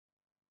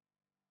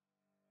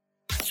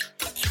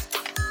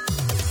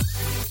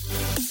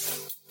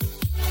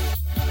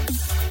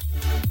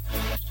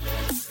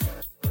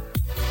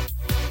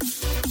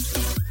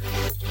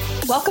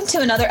Welcome to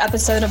another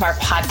episode of our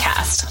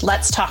podcast,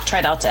 Let's Talk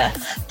TriDelta.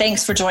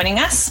 Thanks for joining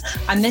us.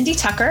 I'm Mindy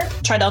Tucker,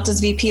 TriDelta's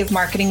VP of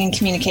Marketing and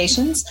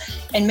Communications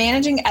and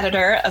Managing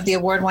Editor of the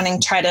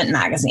award-winning Trident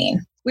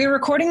magazine. We're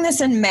recording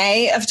this in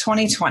May of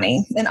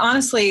 2020, and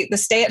honestly, the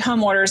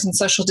stay-at-home orders and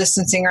social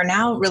distancing are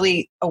now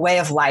really a way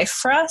of life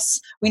for us.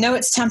 We know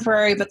it's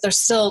temporary, but there's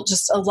still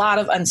just a lot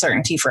of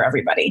uncertainty for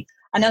everybody.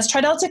 And as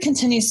TriDelta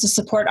continues to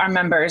support our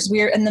members,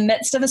 we are in the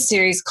midst of a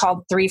series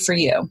called 3 for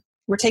You.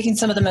 We're taking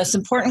some of the most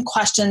important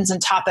questions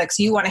and topics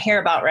you want to hear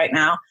about right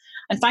now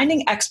and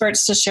finding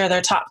experts to share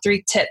their top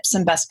 3 tips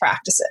and best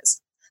practices.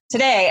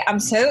 Today, I'm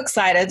so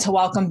excited to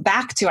welcome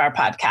back to our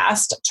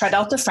podcast,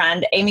 TriDelta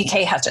friend, Amy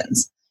K.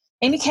 Hutchins.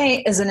 Amy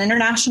K. is an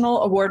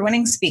international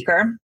award-winning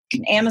speaker,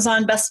 an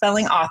Amazon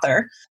best-selling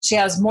author. She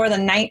has more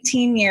than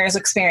 19 years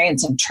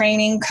experience in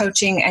training,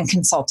 coaching, and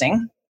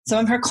consulting. Some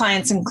of her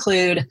clients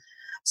include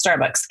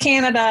Starbucks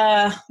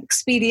Canada,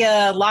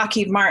 Expedia,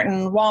 Lockheed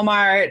Martin,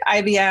 Walmart,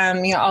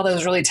 IBM, all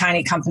those really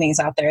tiny companies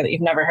out there that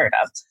you've never heard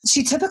of.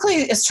 She typically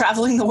is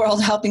traveling the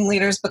world helping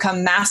leaders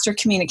become master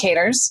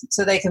communicators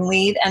so they can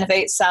lead,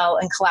 innovate, sell,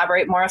 and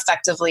collaborate more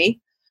effectively.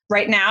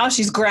 Right now,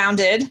 she's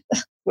grounded,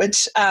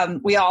 which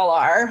we all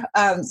are,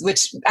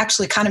 which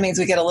actually kind of means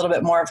we get a little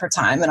bit more of her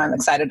time, and I'm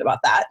excited about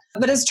that.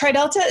 But as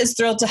TriDelta is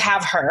thrilled to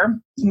have her,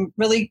 I'm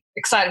really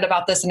excited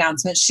about this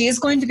announcement. She is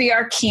going to be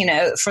our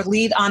keynote for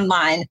Lead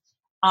Online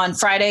on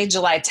Friday,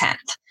 July 10th.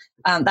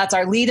 That's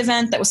our lead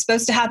event that was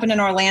supposed to happen in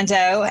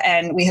Orlando,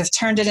 and we have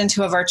turned it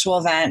into a virtual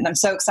event. And I'm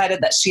so excited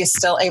that she is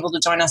still able to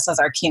join us as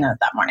our keynote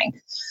that morning.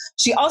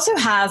 She also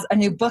has a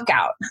new book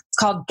out. It's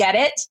called Get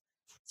It: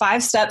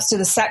 5 Steps to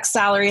the Sex,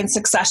 Salary, and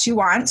Success You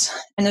Want,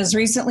 and has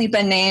recently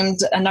been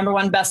named a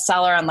 #1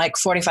 bestseller on like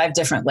 45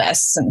 different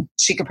lists. And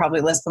she could probably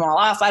list them all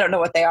off. I don't know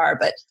what they are,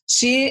 but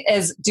she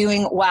is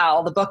doing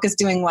well. The book is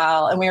doing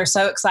well, and we are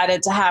so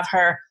excited to have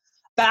her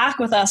back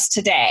with us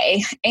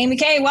today. Amy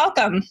K.,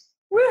 welcome.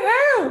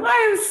 Woohoo!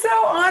 I am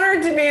so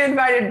honored to be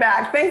invited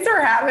back. Thanks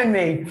for having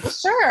me.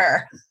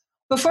 Sure.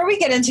 Before we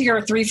get into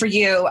your 3 for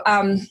You,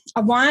 I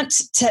want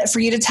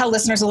for you to tell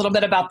listeners a little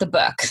bit about the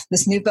book,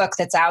 this new book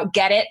that's out,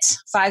 Get It: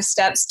 5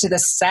 Steps to the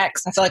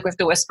Sex. I feel like we have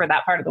to whisper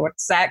that part of the word: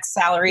 sex,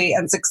 salary,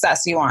 and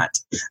success you want.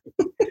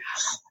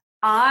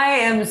 I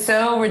am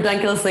so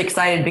ridiculously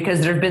excited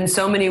because there have been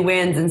so many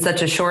wins in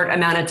such a short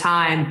amount of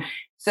time.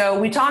 So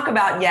we talk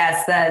about,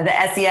 yes, the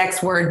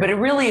SEX word, but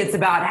it's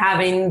about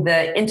having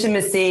the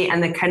intimacy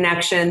and the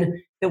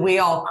connection that we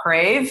all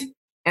crave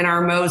in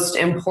our most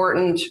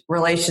important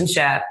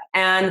relationship.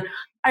 And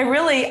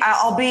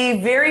I'll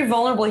be very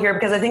vulnerable here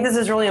because I think this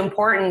is really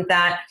important,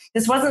 that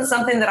this wasn't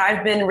something that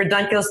I've been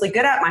ridiculously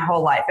good at my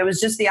whole life. It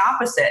was just the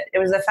opposite. It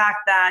was the fact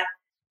that,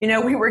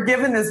 we were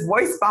given this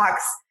voice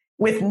box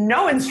with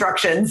no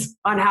instructions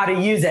on how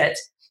to use it.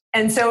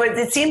 And so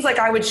it seems like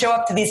I would show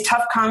up to these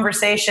tough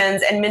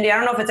conversations. And Mindy, I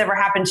don't know if it's ever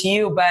happened to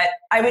you, but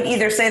I would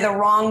either say the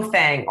wrong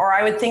thing, or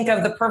I would think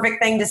of the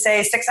perfect thing to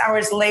say 6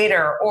 hours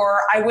later, or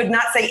I would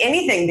not say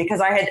anything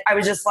because I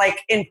was just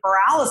like in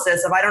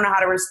paralysis of I don't know how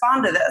to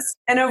respond to this.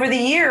 And over the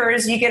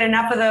years, you get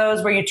enough of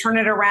those where you turn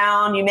it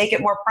around, you make it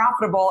more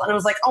profitable. And it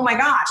was like, oh my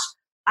gosh,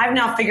 I've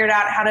now figured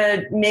out how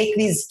to make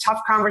these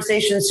tough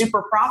conversations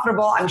super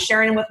profitable. I'm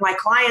sharing them with my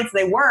clients,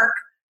 they work.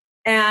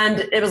 And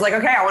it was like,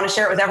 okay, I want to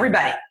share it with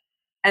everybody.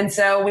 And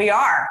so we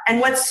are. And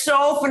what's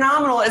so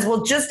phenomenal is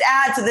we'll just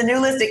add to the new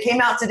list. It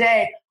came out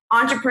today.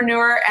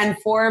 Entrepreneur and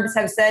Forbes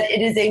have said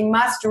it is a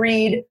must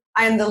read.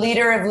 I am the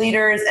leader of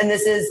leaders. And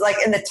this is like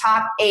in the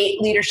top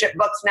 8 leadership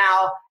books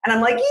now. And I'm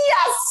like,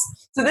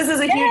 yes. So this is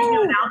a huge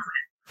new announcement.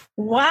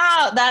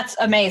 Wow, that's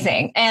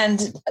amazing.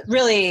 And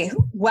really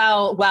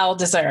well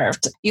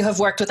deserved. You have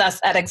worked with us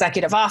at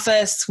Executive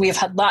Office. We've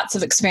had lots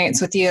of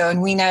experience with you,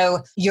 and we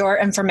know your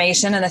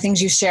information and the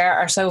things you share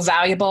are so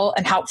valuable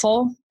and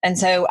helpful. And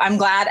so I'm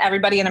glad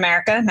everybody in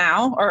America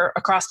now or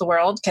across the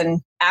world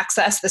can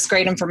access this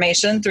great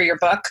information through your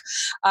book.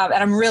 And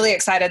I'm really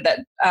excited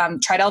that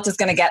TriDelta is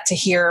going to get to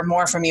hear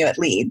more from you at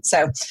Lead.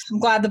 So I'm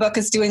glad the book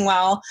is doing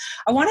well.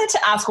 I wanted to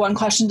ask one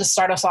question to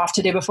start us off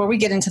today before we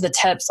get into the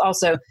tips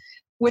also,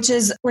 which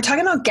is we're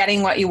talking about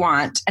getting what you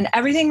want. And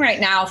everything right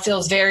now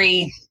feels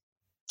very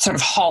sort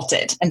of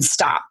halted and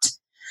stopped.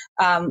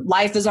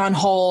 Life is on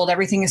hold.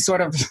 Everything is sort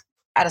of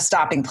at a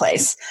stopping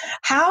place.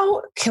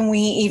 How can we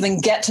even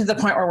get to the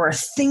point where we're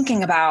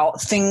thinking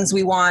about things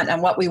we want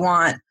and what we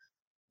want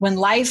when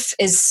life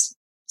is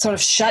sort of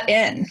shut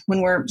in,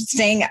 when we're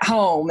staying at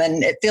home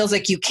and it feels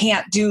like you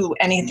can't do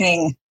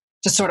anything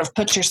to sort of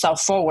put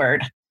yourself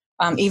forward,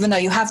 even though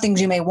you have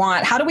things you may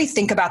want? How do we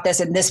think about this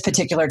in this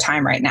particular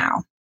time right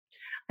now?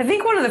 I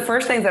think one of the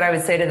first things that I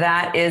would say to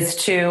that is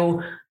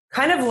to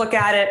kind of look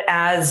at it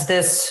as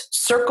this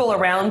circle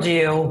around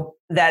you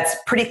that's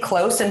pretty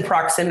close in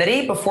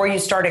proximity before you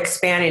start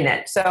expanding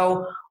it.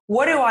 So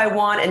what do I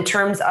want in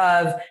terms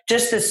of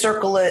just this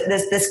circle,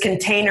 this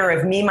container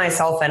of me,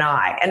 myself, and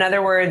I? In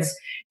other words,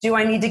 do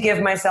I need to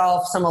give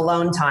myself some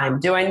alone time?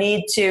 Do I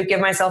need to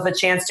give myself a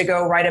chance to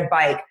go ride a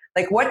bike?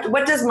 Like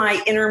what does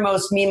my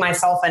innermost me,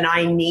 myself, and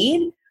I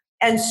need?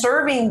 And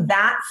serving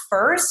that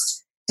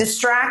first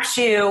distracts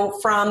you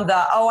from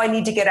the, oh, I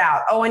need to get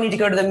out. Oh, I need to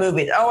go to the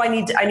movies. Oh, I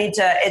need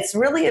to. It's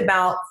really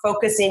about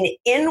focusing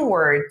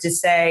inward to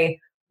say,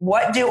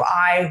 what do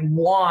I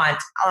want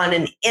on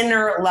an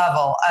inner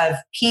level of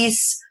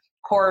peace,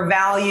 core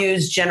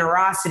values,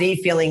 generosity,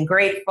 feeling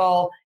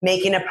grateful,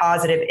 making a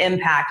positive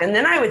impact. And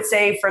then I would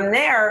say from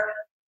there,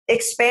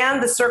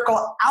 expand the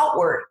circle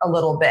outward a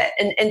little bit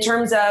in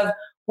terms of,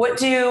 what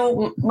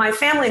do my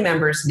family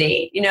members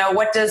need?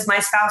 What does my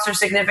spouse or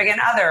significant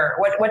other,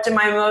 what do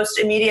my most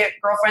immediate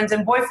girlfriends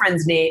and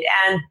boyfriends need?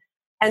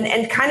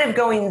 And kind of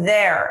going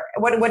there.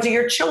 What do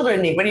your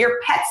children need? What do your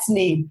pets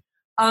need?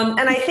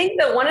 And I think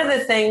that one of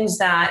the things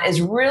that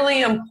is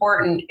really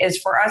important is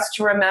for us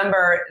to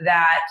remember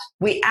that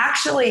we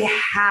actually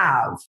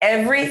have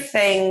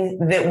everything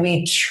that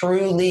we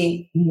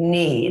truly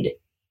need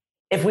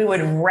if we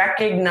would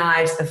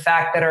recognize the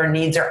fact that our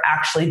needs are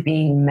actually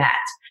being met.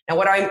 Now,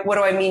 what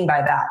do I mean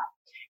by that?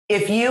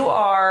 If you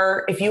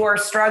are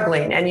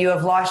struggling and you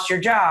have lost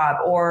your job,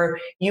 or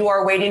you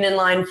are waiting in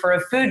line for a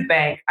food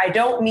bank, I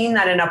don't mean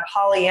that in a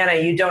Pollyanna,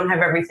 you don't have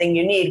everything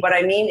you need. What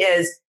I mean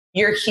is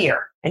you're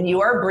here and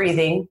you are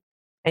breathing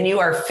and you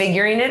are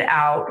figuring it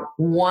out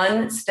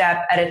one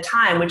step at a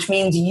time, which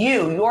means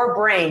your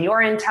brain,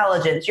 your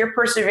intelligence, your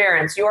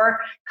perseverance, your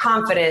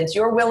confidence,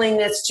 your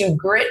willingness to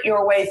grit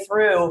your way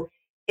through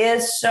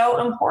is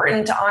so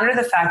important to honor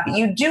the fact that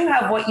you do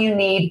have what you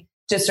need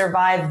to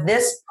survive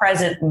this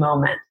present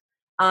moment.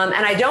 And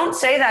I don't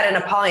say that in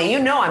a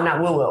Pollyanna, I'm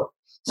not woo-woo.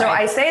 So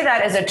right. I say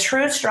that as a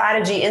true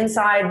strategy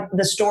inside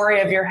the story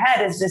of your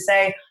head is to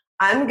say,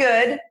 I'm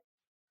good,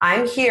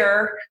 I'm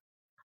here,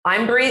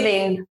 I'm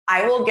breathing,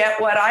 I will get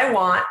what I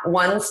want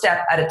one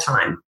step at a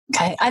time.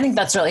 Okay. I think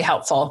that's really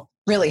helpful,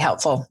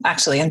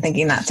 actually, in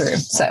thinking that through.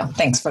 So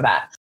thanks for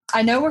that.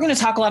 I know we're going to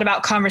talk a lot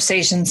about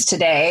conversations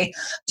today.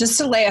 Just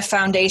to lay a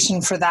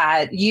foundation for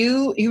that,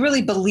 you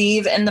really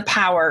believe in the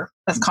power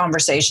of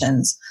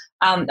conversations.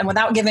 And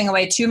without giving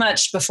away too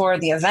much before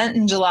the event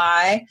in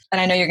July, and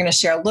I know you're going to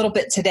share a little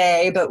bit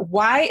today, but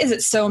why is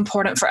it so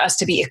important for us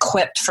to be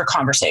equipped for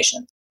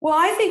conversation? Well,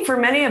 I think for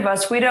many of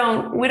us, we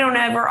don't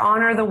ever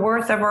honor the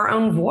worth of our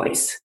own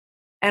voice.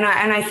 And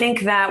I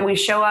think that we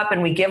show up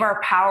and we give our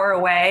power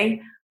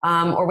away,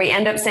 or we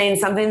end up saying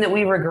something that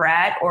we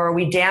regret, or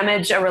we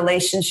damage a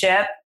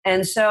relationship.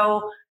 And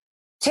so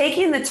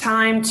taking the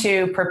time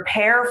to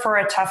prepare for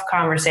a tough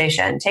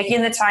conversation,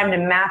 taking the time to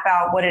map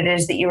out what it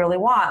is that you really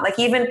want. Like,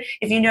 even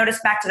if you notice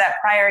back to that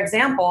prior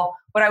example,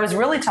 what I was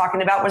really talking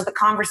about was the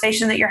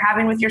conversation that you're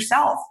having with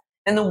yourself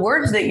and the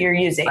words that you're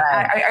using.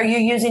 Right. Are you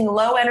using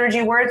low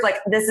energy words like,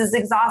 this is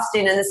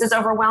exhausting and this is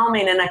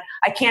overwhelming and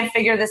I can't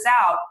figure this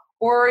out?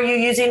 Or are you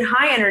using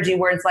high energy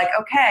words like,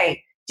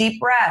 okay, deep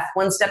breath,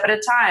 one step at a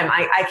time.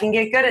 I can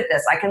get good at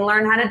this. I can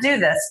learn how to do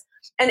this.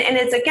 And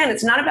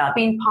it's not about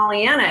being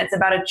Pollyanna. It's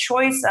about a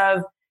choice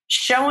of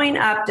showing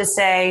up to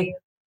say,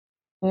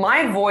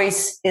 my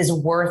voice is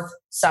worth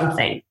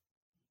something.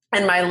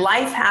 And my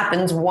life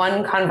happens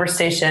one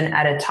conversation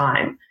at a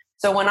time.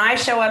 So when I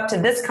show up to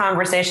this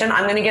conversation,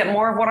 I'm going to get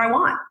more of what I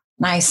want.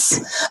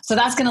 Nice. So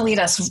that's going to lead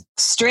us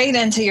straight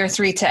into your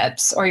 3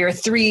 tips, or your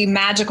 3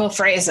 magical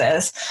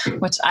phrases,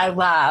 which I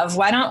love.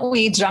 Why don't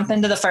we jump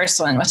into the first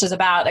one, which is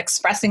about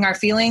expressing our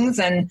feelings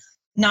and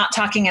not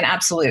talking in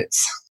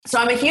absolutes. So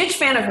I'm a huge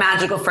fan of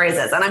magical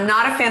phrases, and I'm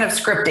not a fan of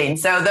scripting.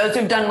 So those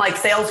who've done like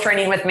sales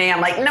training with me,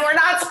 I'm like, no, we're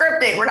not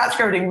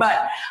scripting.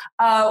 But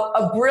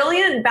a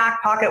brilliant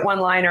back pocket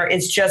one-liner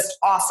is just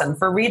awesome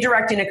for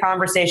redirecting a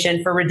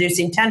conversation, for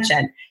reducing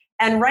tension.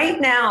 And right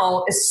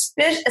now,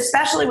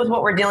 especially with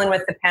what we're dealing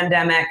with, the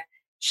pandemic,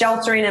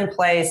 sheltering in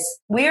place,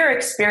 we are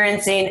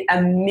experiencing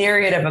a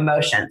myriad of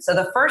emotions. So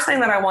the first thing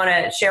that I want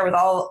to share with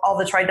all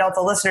the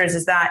TriDelta listeners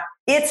is that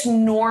it's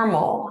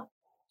normal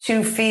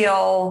to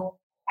feel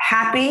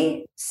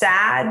happy,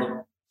 sad,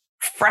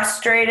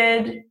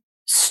 frustrated,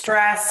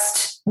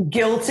 stressed,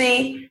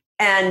 guilty,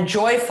 and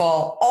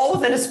joyful, all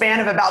within a span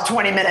of about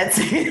 20 minutes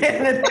in the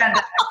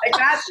pandemic. Like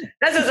that's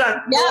just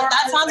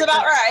that sounds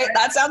about right.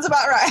 That sounds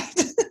about right.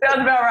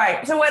 Sounds about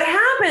right. So what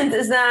happens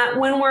is that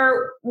when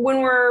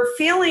we're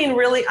feeling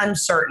really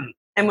uncertain,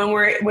 and when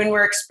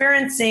we're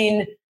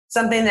experiencing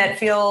something that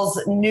feels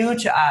new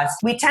to us,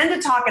 we tend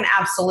to talk in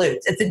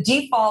absolutes. It's a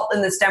default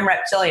in the STEM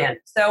reptilian.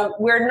 So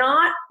we're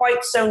not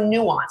quite so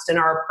nuanced in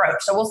our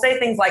approach. So we'll say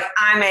things like,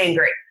 I'm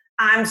angry,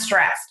 I'm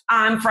stressed,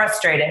 I'm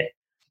frustrated.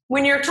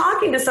 When you're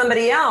talking to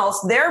somebody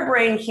else, their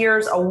brain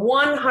hears a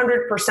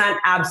 100%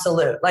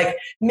 absolute. Like,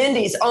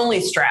 Mindy's only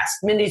stressed,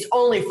 Mindy's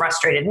only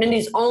frustrated,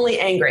 Mindy's only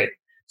angry.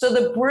 So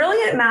the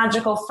brilliant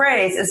magical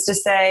phrase is to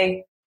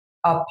say,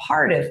 a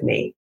part of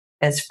me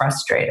is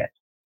frustrated.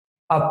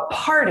 A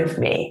part of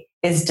me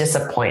is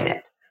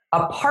disappointed.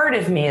 A part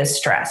of me is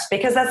stressed,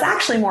 because that's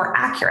actually more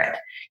accurate.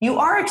 You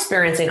are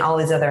experiencing all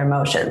these other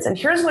emotions. And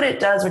here's what it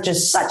does, which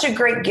is such a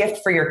great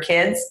gift for your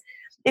kids.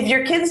 If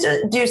your kids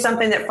do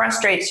something that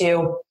frustrates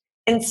you,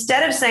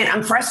 instead of saying,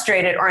 I'm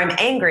frustrated or I'm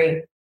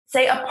angry,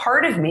 say, a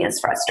part of me is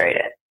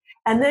frustrated.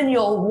 And then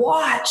you'll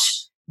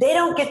watch they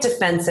don't get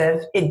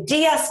defensive. It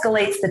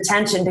de-escalates the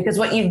tension because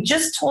what you've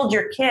just told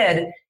your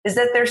kid is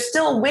that there's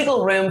still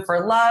wiggle room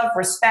for love,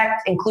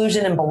 respect,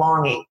 inclusion, and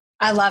belonging.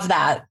 I love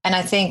that. And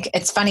I think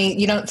it's funny,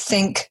 you don't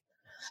think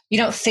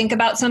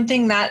about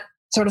something that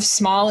sort of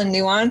small and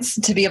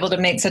nuanced to be able to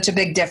make such a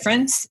big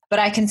difference. But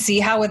I can see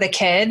how with a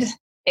kid,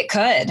 it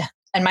could.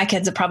 And my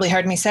kids have probably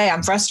heard me say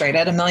I'm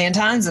frustrated a million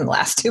times in the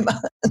last 2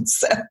 months.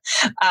 So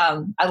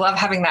I love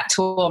having that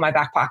tool in my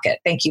back pocket.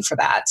 Thank you for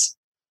that.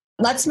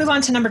 Let's move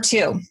on to number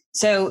 2.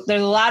 So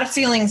there's a lot of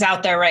feelings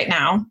out there right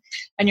now.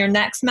 And your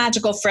next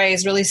magical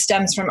phrase really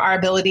stems from our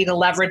ability to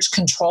leverage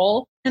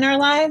control in our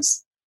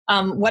lives.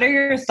 What are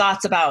your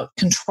thoughts about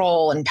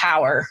control and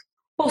power?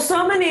 Well,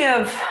 so many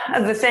of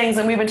the things,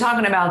 and we've been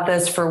talking about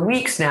this for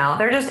weeks now,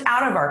 they're just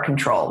out of our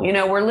control. You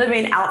know, we're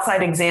living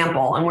outside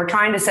example and we're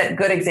trying to set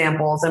good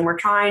examples and we're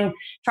trying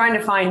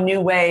to find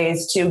new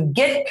ways to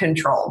get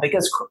control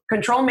because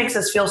control makes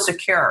us feel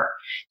secure.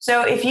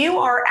 So if you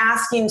are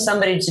asking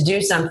somebody to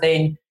do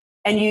something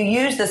and you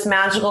use this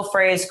magical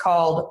phrase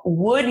called,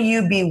 would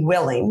you be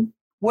willing?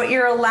 What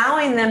you're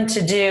allowing them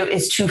to do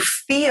is to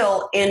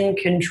feel in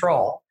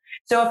control.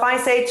 So if I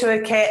say to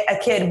a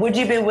kid, would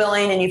you be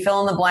willing, and you fill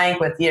in the blank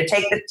with,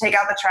 take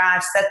out the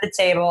trash, set the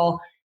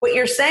table, what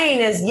you're saying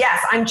is,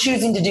 yes, I'm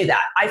choosing to do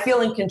that. I feel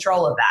in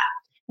control of that.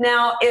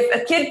 Now, if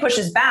a kid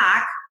pushes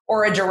back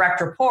or a direct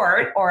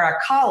report or a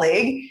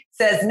colleague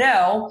says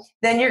no,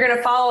 then you're going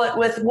to follow it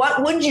with,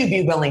 what would you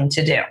be willing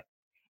to do?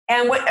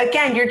 And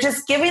again, you're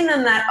just giving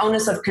them that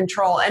onus of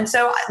control. And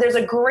so there's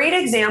a great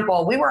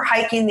example. We were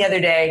hiking the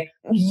other day,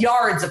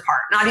 yards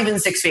apart, not even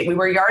 6 feet. We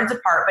were yards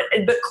apart,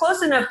 but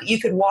close enough that you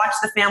could watch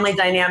the family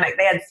dynamic.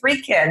 They had 3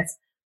 kids,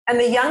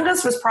 and the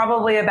youngest was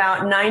probably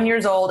about 9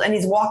 years old, and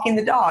he's walking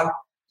the dog.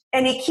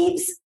 And he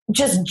keeps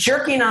just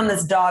jerking on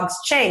this dog's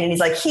chain. And he's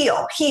like,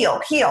 heel,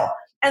 heel, heel.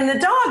 And the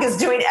dog is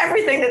doing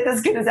everything that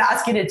this kid is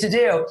asking it to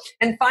do.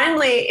 And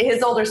finally,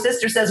 his older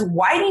sister says,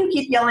 why do you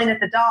keep yelling at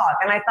the dog?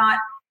 And I thought,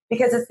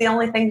 because it's the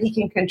only thing he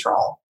can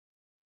control,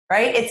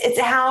 right? It's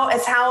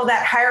how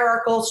that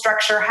hierarchical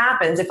structure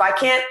happens. If I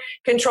can't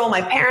control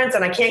my parents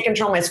and I can't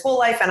control my school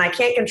life and I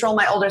can't control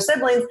my older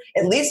siblings,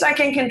 at least I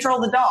can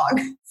control the dog.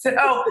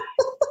 So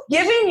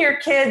giving your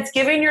kids,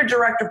 giving your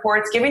direct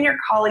reports, giving your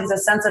colleagues a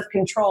sense of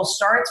control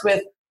starts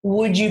with,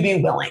 would you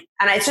be willing?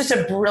 And it's just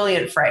a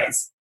brilliant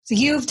phrase. So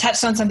you've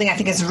touched on something I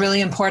think is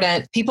really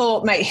important.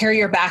 People might hear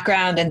your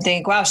background and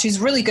think, wow, she's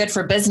really good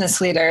for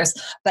business leaders.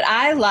 But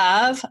I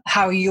love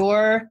how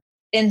your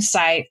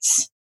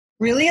insights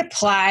really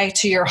apply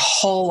to your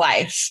whole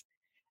life.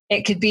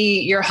 It could be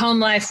your home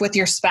life with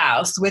your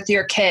spouse, with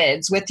your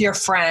kids, with your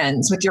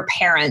friends, with your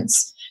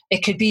parents.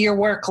 It could be your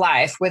work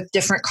life with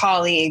different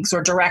colleagues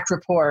or direct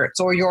reports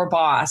or your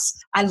boss.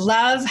 I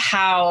love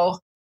how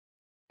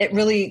it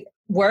really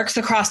works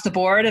across the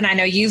board. And I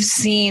know you've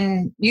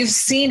seen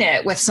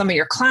it with some of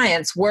your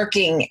clients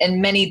working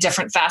in many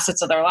different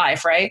facets of their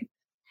life, right?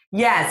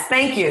 Yes.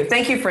 Thank you.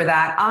 Thank you for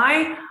that.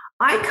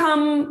 I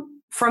come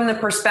from the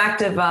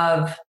perspective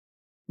of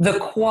the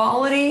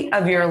quality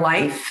of your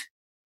life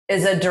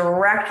is a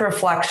direct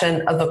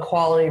reflection of the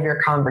quality of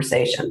your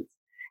conversations.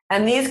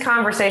 And these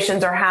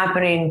conversations are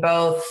happening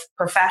both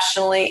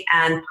professionally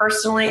and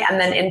personally, and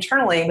then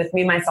internally with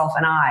me, myself,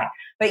 and I.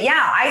 But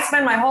yeah, I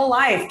spend my whole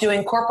life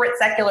doing corporate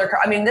secular.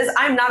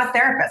 I'm not a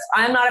therapist.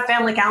 I'm not a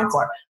family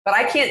counselor, but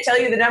I can't tell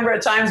you the number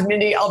of times,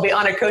 Mindy, I'll be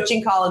on a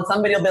coaching call and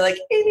somebody will be like,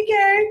 Amy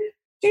Kay,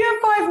 do you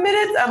have 5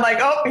 minutes? I'm like,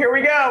 oh, here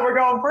we go. We're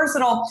going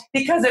personal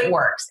because it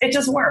works. It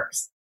just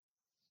works.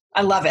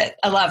 I love it.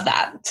 I love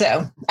that.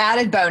 So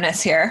added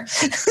bonus here.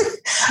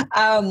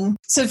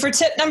 So for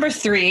tip number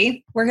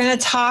 3, we're going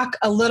to talk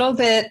a little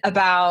bit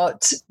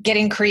about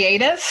getting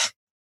creative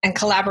and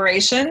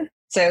collaboration.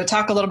 So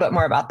talk a little bit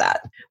more about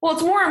that. Well,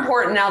 it's more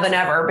important now than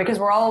ever because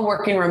we're all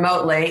working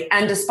remotely.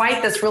 And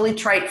despite this really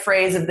trite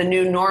phrase of the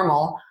new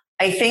normal,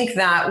 I think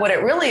that what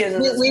it really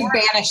is we've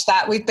banished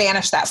that. We've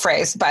banished that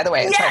phrase, by the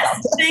way.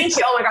 Yes, thank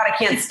you. Oh my God, I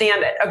can't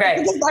stand it.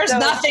 Okay. There's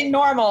nothing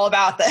normal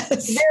about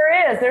this.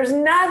 There's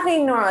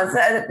nothing normal.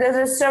 This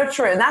is so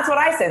true. And that's what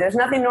I say. There's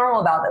nothing normal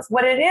about this.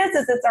 What it is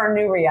it's our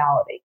new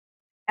reality.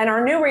 And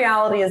our new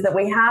reality is that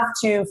we have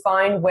to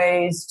find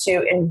ways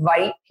to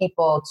invite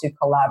people to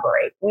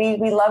collaborate. We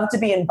love to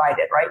be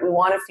invited, right? We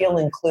want to feel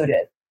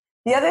included.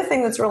 The other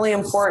thing that's really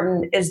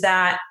important is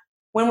that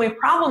when we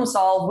problem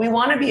solve, we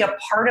want to be a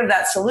part of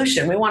that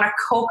solution. We want to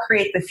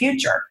co-create the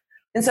future.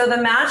 And so the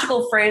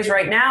magical phrase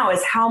right now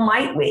is, how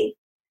might we?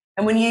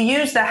 And when you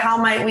use the how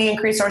might we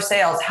increase our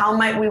sales, how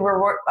might we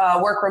work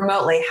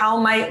remotely, how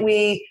might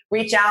we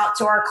reach out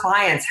to our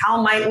clients, how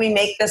might we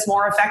make this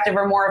more effective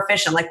or more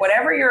efficient? Like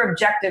whatever your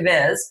objective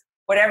is,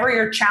 whatever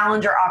your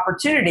challenge or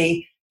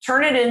opportunity,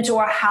 turn it into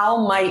a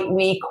how might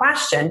we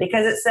question,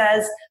 because it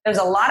says there's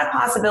a lot of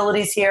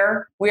possibilities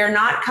here. We are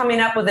not coming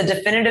up with a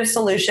definitive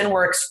solution.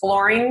 We're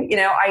exploring,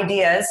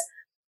 ideas,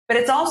 but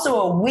it's also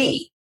a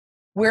we.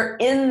 We're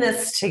in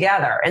this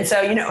together. And so,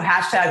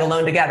 hashtag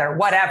alone together,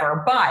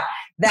 whatever. But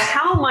the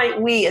how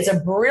might we is a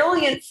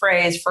brilliant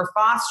phrase for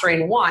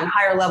fostering, 1,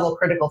 higher level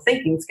critical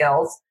thinking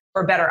skills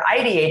for better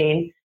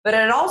ideating, But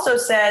it also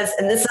says,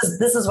 and this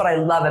is what I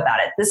love about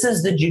it. This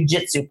is the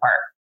jujitsu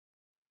part.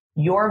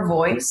 Your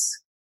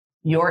voice,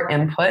 your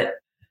input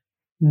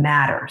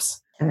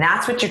matters. And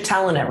that's what you're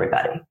telling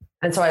everybody.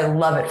 And so I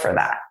love it for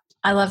that.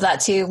 I love that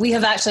too. We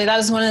have actually, that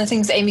was one of the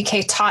things Amy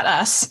Kay taught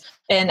us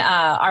in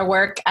our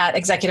work at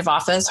Executive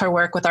Office, her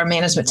work with our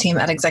management team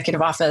at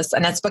Executive Office.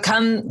 And it's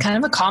become kind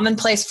of a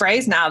commonplace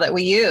phrase now that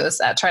we use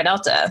at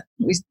TriDelta.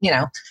 We,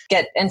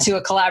 get into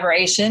a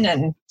collaboration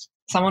and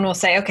someone will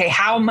say, okay,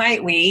 how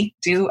might we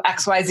do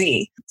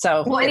XYZ?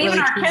 So, well, and even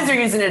our kids are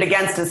using it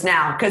against us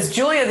now, because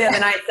Julia the other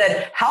night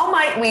said, how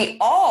might we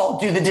all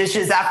do the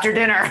dishes after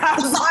dinner? I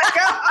was like,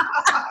 oh.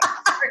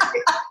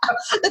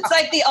 It's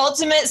like the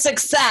ultimate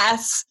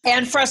success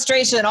and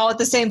frustration all at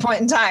the same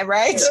point in time,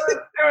 right?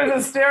 It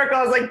was hysterical.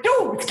 I was like,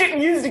 dude, it's getting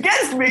used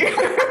against me.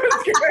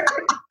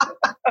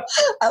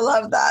 I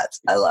love that.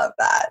 I love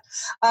that.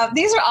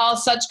 These are all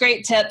such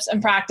great tips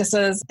and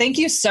practices. Thank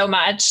you so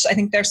much. I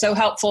think they're so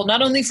helpful,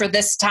 not only for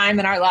this time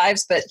in our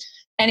lives, but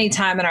any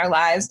time in our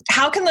lives.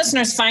 How can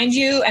listeners find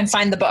you and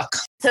find the book?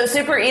 So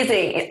super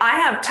easy. I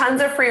have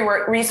tons of free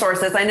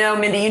resources. I know,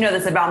 Mindy, you know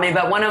this about me,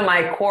 but one of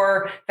my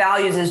core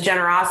values is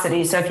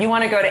generosity. So if you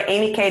want to go to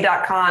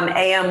amyk.com,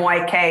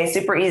 AMYK,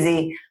 super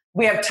easy.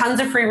 We have tons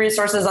of free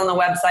resources on the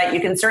website.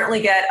 You can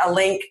certainly get a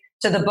link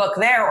to the book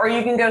there, or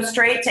you can go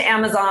straight to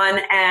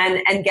Amazon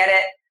and get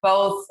it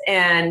both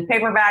in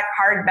paperback,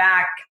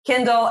 hardback,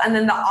 Kindle, and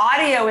then the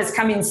audio is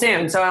coming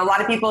soon. So a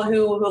lot of people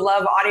who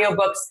love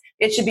audiobooks,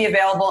 it should be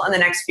available in the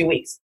next few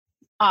weeks.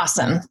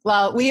 Awesome.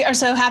 Well, we are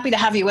so happy to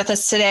have you with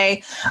us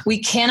today. We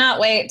cannot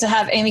wait to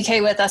have Amy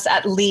Kay with us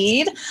at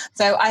LEAD.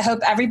 So I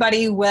hope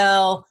everybody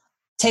will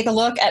take a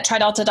look at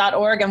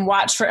tridelta.org and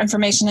watch for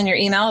information in your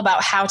email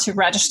about how to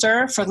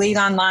register for LEAD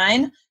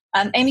Online.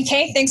 Amy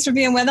Kay, thanks for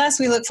being with us.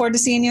 We look forward to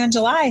seeing you in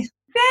July.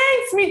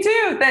 Thanks. Me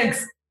too.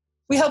 Thanks.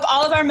 We hope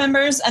all of our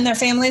members and their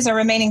families are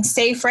remaining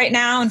safe right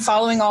now and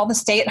following all the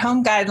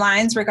stay-at-home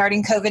guidelines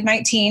regarding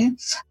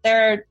COVID-19.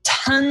 There are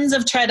tons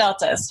of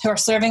TriDeltas who are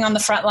serving on the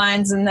front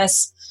lines in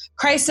this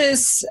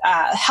crisis.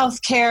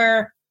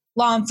 Healthcare,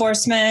 law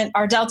enforcement,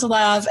 our Delta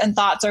love and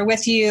thoughts are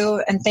with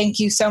you. And thank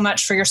you so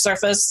much for your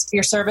service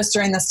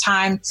during this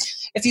time.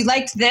 If you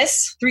liked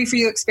this 3 For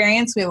You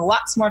experience, we have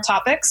lots more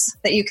topics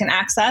that you can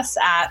access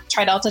at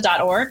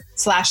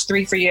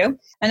tridelta.org/3foryou.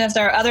 And if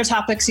there are other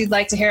topics you'd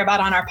like to hear about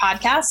on our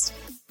podcast,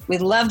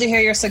 we'd love to hear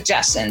your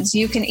suggestions.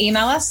 You can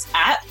email us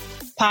at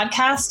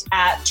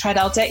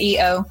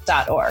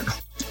podcast@trideltaeo.org.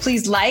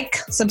 Please like,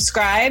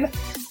 subscribe,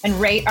 and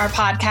rate our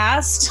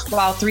podcast.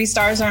 While 3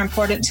 stars are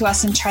important to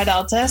us in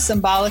TriDelta,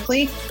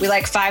 symbolically, we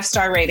like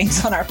 5-star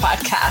ratings on our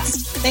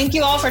podcast. Thank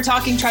you all for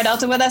talking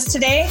TriDelta with us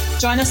today.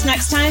 Join us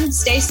next time.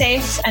 Stay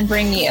safe and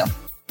bring you.